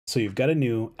So you've got a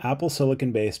new Apple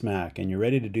Silicon-based Mac and you're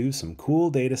ready to do some cool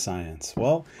data science.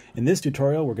 Well, in this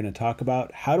tutorial, we're going to talk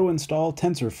about how to install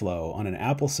TensorFlow on an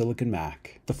Apple Silicon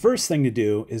Mac. The first thing to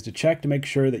do is to check to make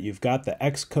sure that you've got the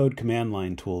Xcode command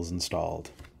line tools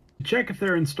installed. To check if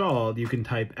they're installed, you can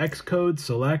type xcode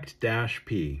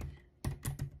select-p.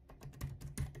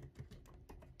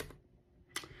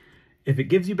 If it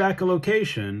gives you back a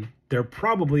location, they're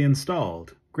probably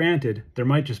installed. Granted, there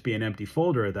might just be an empty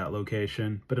folder at that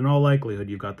location, but in all likelihood,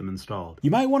 you've got them installed.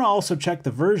 You might want to also check the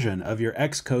version of your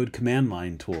Xcode command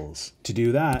line tools. To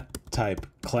do that, type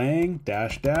clang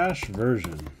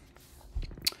 --version.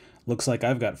 Looks like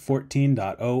I've got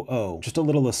 14.00. Just a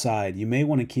little aside, you may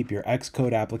want to keep your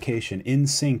Xcode application in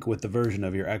sync with the version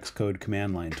of your Xcode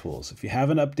command line tools. If you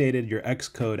haven't updated your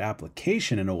Xcode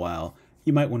application in a while,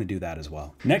 you might want to do that as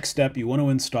well. Next step, you want to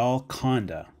install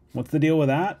Conda. What's the deal with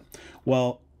that?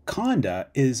 Well, Conda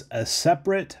is a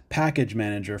separate package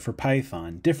manager for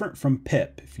Python, different from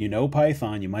pip. If you know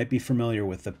Python, you might be familiar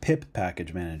with the pip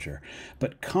package manager,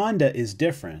 but Conda is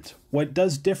different. What it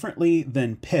does differently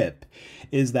than pip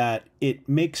is that it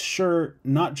makes sure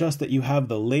not just that you have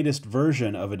the latest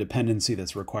version of a dependency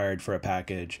that's required for a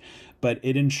package, but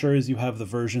it ensures you have the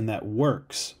version that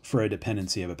works for a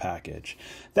dependency of a package.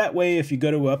 That way, if you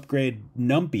go to upgrade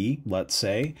NumPy, let's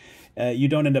say, you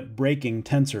don't end up breaking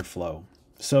TensorFlow.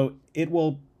 So it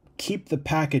will keep the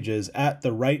packages at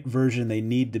the right version they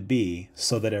need to be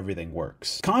so that everything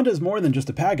works. Conda is more than just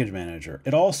a package manager.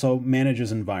 It also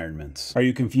manages environments. Are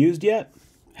you confused yet?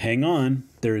 Hang on.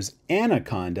 There's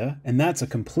Anaconda, and that's a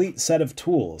complete set of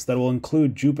tools that will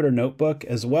include Jupyter Notebook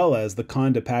as well as the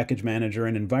Conda Package Manager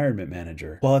and Environment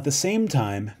Manager. While at the same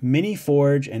time,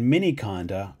 Miniforge and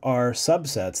Miniconda are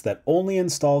subsets that only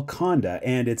install Conda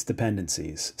and its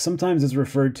dependencies. Sometimes it's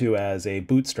referred to as a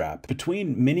bootstrap.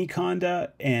 Between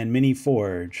Miniconda and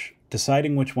Miniforge,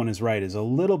 deciding which one is right is a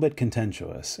little bit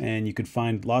contentious, and you could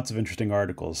find lots of interesting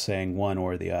articles saying one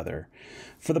or the other.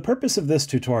 For the purpose of this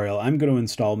tutorial, I'm going to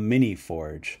install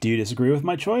Miniforge. Do you disagree with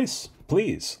my choice?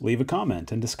 Please leave a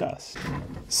comment and discuss.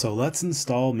 So let's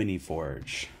install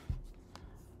Miniforge.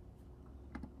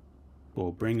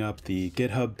 We'll bring up the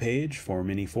GitHub page for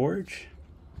Miniforge.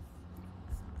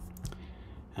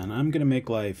 And I'm going to make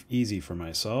life easy for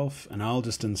myself, and I'll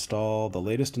just install the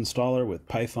latest installer with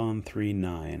Python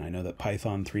 3.9. I know that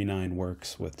Python 3.9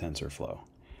 works with TensorFlow.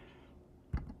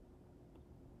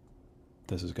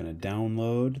 This is going to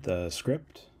download the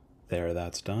script. There,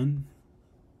 that's done.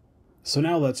 So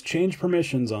now let's change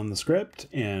permissions on the script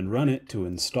and run it to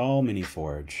install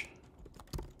Miniforge.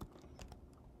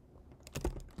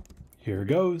 Here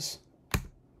goes.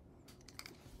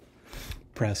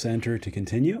 Press enter to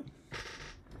continue.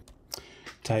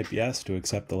 Type yes to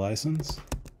accept the license.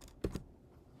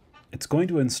 It's going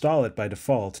to install it by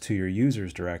default to your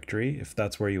users directory. If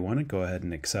that's where you want it, go ahead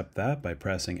and accept that by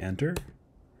pressing enter.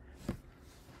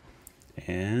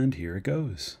 And here it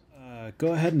goes.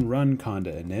 Go ahead and run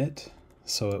Conda init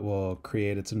so it will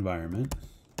create its environment.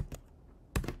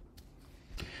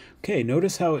 Okay,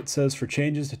 notice how it says for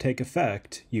changes to take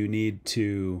effect, you need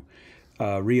to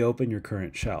reopen your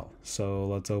current shell. So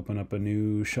let's open up a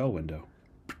new shell window.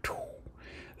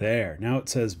 There, now it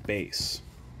says base.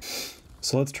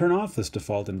 So let's turn off this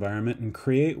default environment and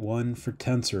create one for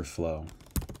TensorFlow.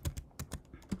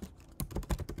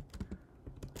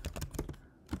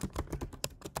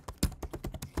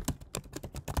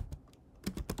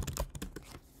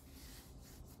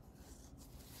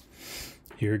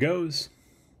 Here goes.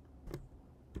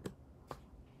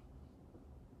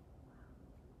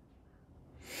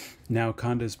 Now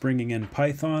Conda's bringing in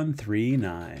Python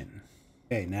 3.9.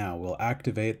 Okay, now we'll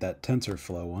activate that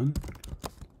TensorFlow one.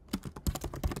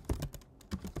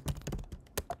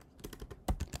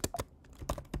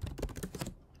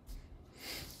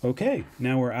 Okay,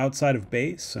 now we're outside of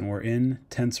base and we're in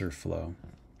TensorFlow.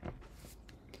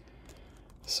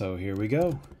 So here we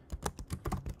go.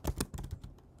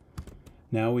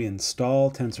 Now we install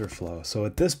TensorFlow. So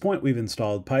at this point we've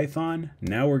installed Python.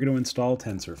 Now we're going to install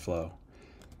TensorFlow.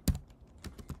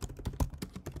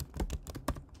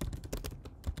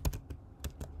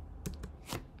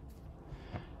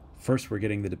 First, we're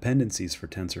getting the dependencies for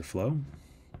TensorFlow.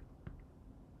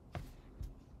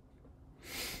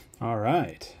 All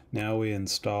right, now we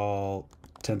install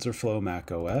TensorFlow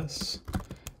macOS,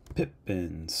 pip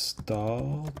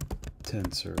install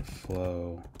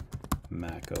TensorFlow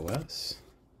macOS.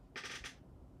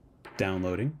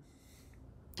 Downloading.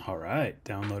 All right,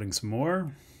 downloading some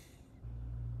more.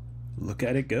 Look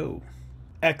at it go.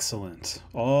 Excellent.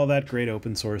 All that great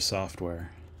open source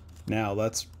software. Now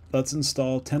let's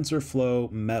install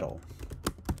TensorFlow Metal.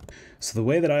 So the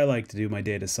way that I like to do my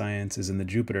data science is in the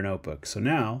Jupyter Notebook. So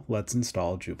now let's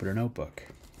install Jupyter Notebook.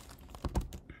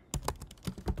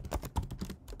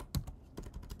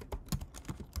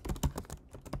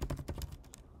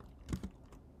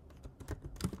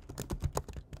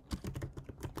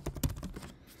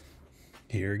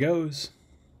 Here goes.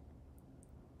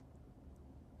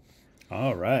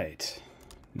 All right,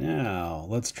 now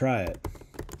let's try it.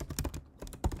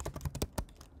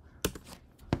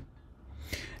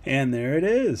 And there it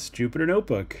is, Jupyter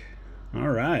Notebook. All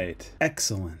right,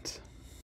 excellent.